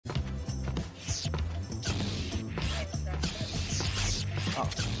Oh.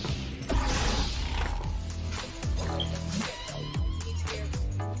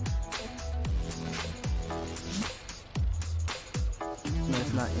 Man,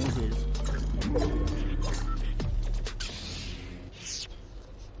 it's not injured.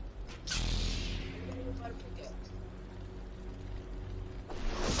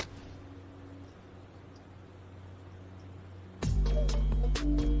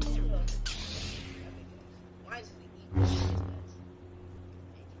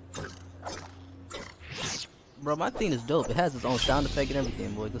 Bro, my thing is dope. It has its own sound effect and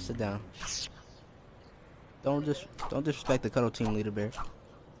everything, boy. Go sit down. Don't disrespect the cuddle team leader, Bear.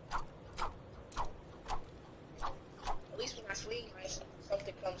 At least when I swing,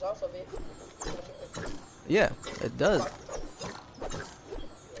 something comes off of it. Yeah, it does.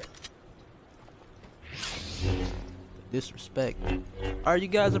 Disrespect. Alright, you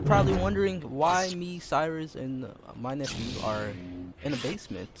guys are probably wondering why me, Cyrus, and my nephew are in a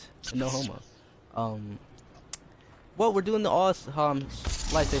basement in No Homo. Well, we're doing the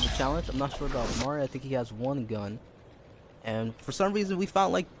lightsaber challenge. I'm not sure about Mario. I think he has one gun. And for some reason, we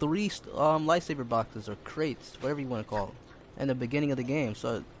found like 3 lightsaber boxes or crates, whatever you want to call them, in the beginning of the game.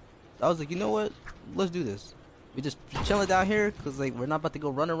 So I was like, you know what? Let's do this. We just chilling down here because like we're not about to go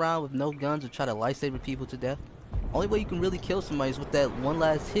run around with no guns or try to lightsaber people to death. Only way you can really kill somebody is with that one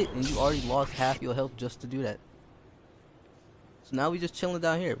last hit, and you already lost half your health just to do that. So now we just chilling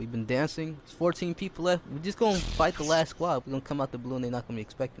down here. We've been dancing. There's 14 people left. We're just gonna fight the last squad. We're gonna come out the blue and they're not gonna be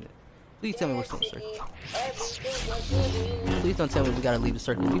expecting it. Please tell me we're still in the circle. Please don't tell me we gotta leave the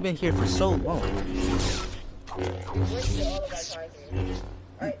circle. We've been here for so long.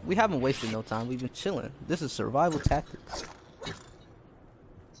 We haven't wasted no time. We've been chilling. This is survival tactics.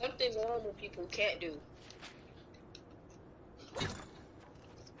 Something normal people can't do.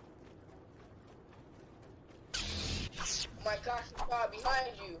 Oh my gosh, the car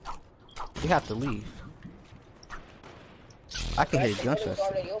behind you. We have to leave. I can hear gunshots.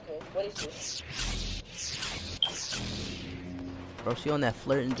 What is this? Bro, she on that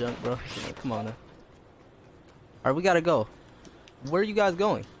flirting junk, bro. Come on now. Alright, we gotta go. Where are you guys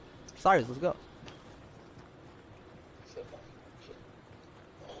going? Cyrus, let's go.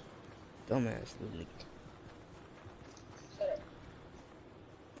 Dumbass, little nigga.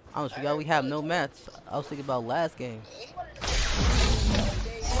 I almost forgot we have no mats. I was thinking about last game.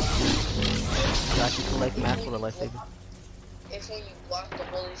 You actually collect mats for the lightsaber. It's when you block the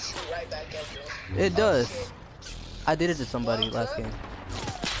bullet, shoot right back at you. It does. I did it to somebody last game.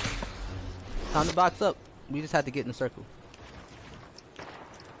 Time to box up. We just had to get in the circle.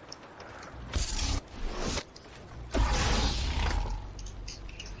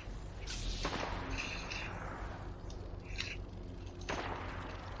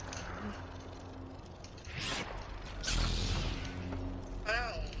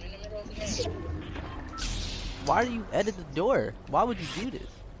 Why do you edit the door? Why would you do this?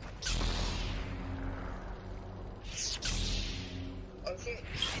 Oh shit,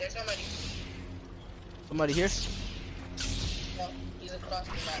 there's somebody. Somebody here? No, he's across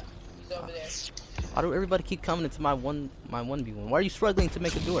the map. He's over there. Why do everybody keep coming into my 1v1? Why are you struggling to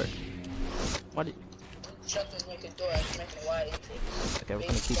make a door? Why did... I'm struggling to make a door, I'm making a wide entry. Okay, we're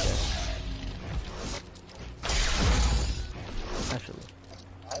gonna keep that. Actually.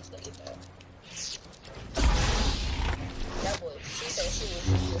 I was looking at that. That boy, she said she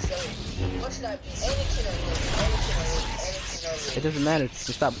was showing. What should I be? Anakin or Luke? Anakin or Luke? Anakin or Luke? It doesn't matter.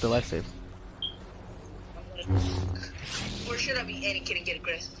 Just stop with the lightsaber. Or should I be Anakin and get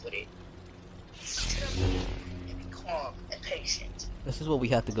aggressive with it? Should I be calm and patient? This is what we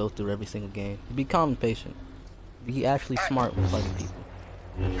have to go through every single game. Be calm and patient. Be actually smart with fighting people.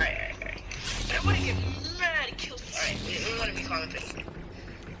 Alright. I don't want to get mad and kill. Alright, we want to be calm and patient.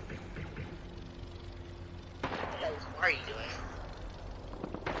 What are you doing?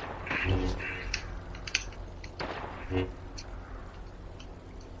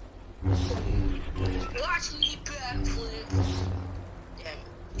 Watch me backflip. Damn.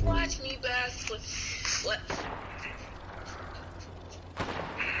 Watch me backflip. What?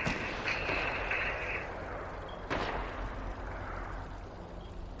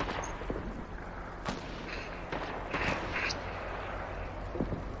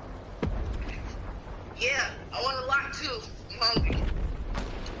 Yeah, I want a lot too. I'm hungry.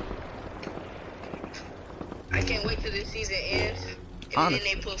 I can't wait till this season ends. And then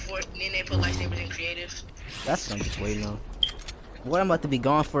they put lightsabers in creative. That's what I'm just waiting on. Boy, I'm about to be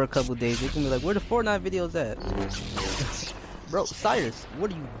gone for a couple days. They can be like, where the Fortnite videos at? Bro, Cyrus,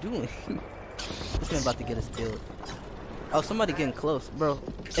 what are you doing? This man about to get us killed. Oh, somebody getting close. Bro,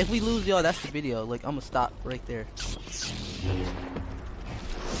 if we lose y'all, that's the video. Like, I'm gonna stop right there.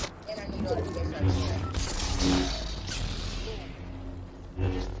 time you know that you guys have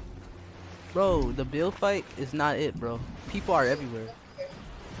to. Bro, the build fight is not it, bro. People are everywhere.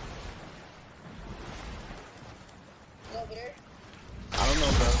 You over there? I don't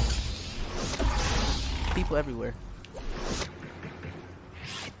know, bro. People everywhere.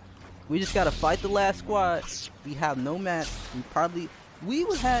 We just gotta fight the last squad. We have no match. We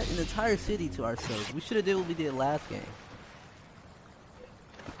would have an entire city to ourselves. We should have did what we did last game.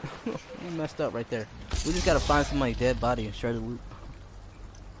 We messed up right there. We just gotta find somebody's dead body and share the loot.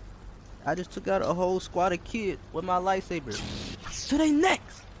 I just took out a whole squad of kids with my lightsaber. To their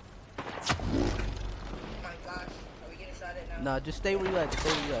necks! Oh my gosh. Are we getting shot at now? Nah, just stay where you at. Just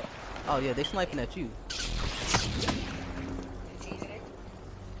stay where you at. Oh yeah, they sniping at you. Cheese in it?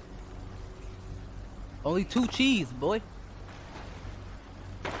 Only 2 cheese, boy.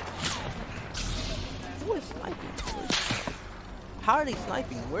 Who is sniping? How are they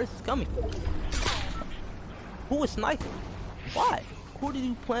sniping? Where is this coming from? Who is sniping? Why? Who did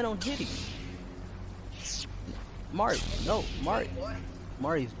you plan on hitting? Mari, no, Mari.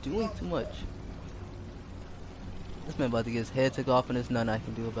 Mari's doing too much. This man about to get his head took off and there's nothing I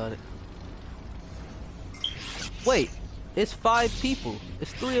can do about it. Wait, it's 5 people.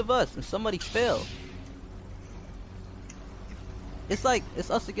 It's 3 of us and somebody fell. It's like,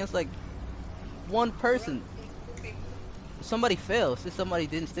 it's us against like 1 person. Somebody fell, since somebody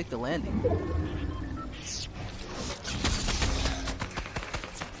didn't stick the landing.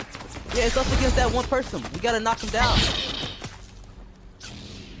 Yeah, it's us against that 1 person. We gotta knock him down.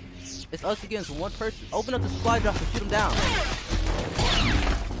 It's us against 1 person. Open up the supply drop and shoot him down.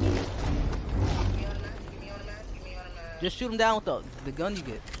 Just shoot him down with the gun you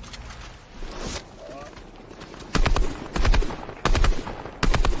get.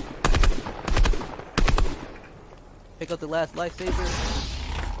 Pick up the last lightsaber.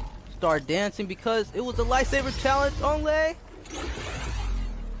 Start dancing because it was a lightsaber challenge only.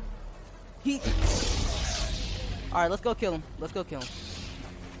 Alright, let's go kill him. Let's go kill him.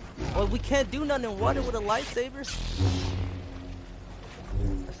 Well, we can't do nothing in water with a lightsaber.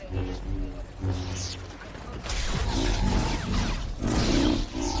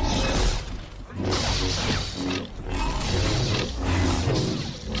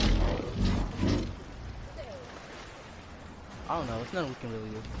 I don't know. It's nothing we can really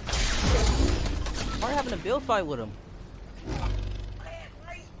do. Why are you having a build fight with him?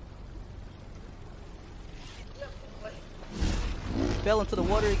 Fell into the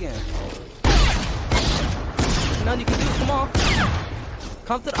water again. Nothing you can do. Come on.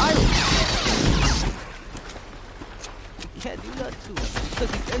 Come to the island. You can't do nothing to him because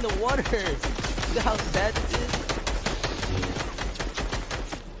he's in the water. See how sad this is?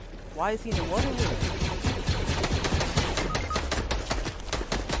 Why is he in the water with us?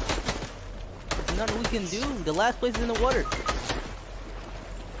 There's nothing we can do. The last place is in the water.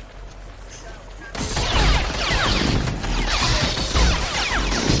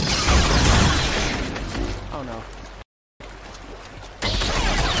 Oh no.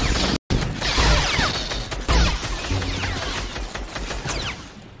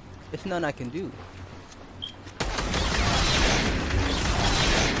 It's nothing I can do.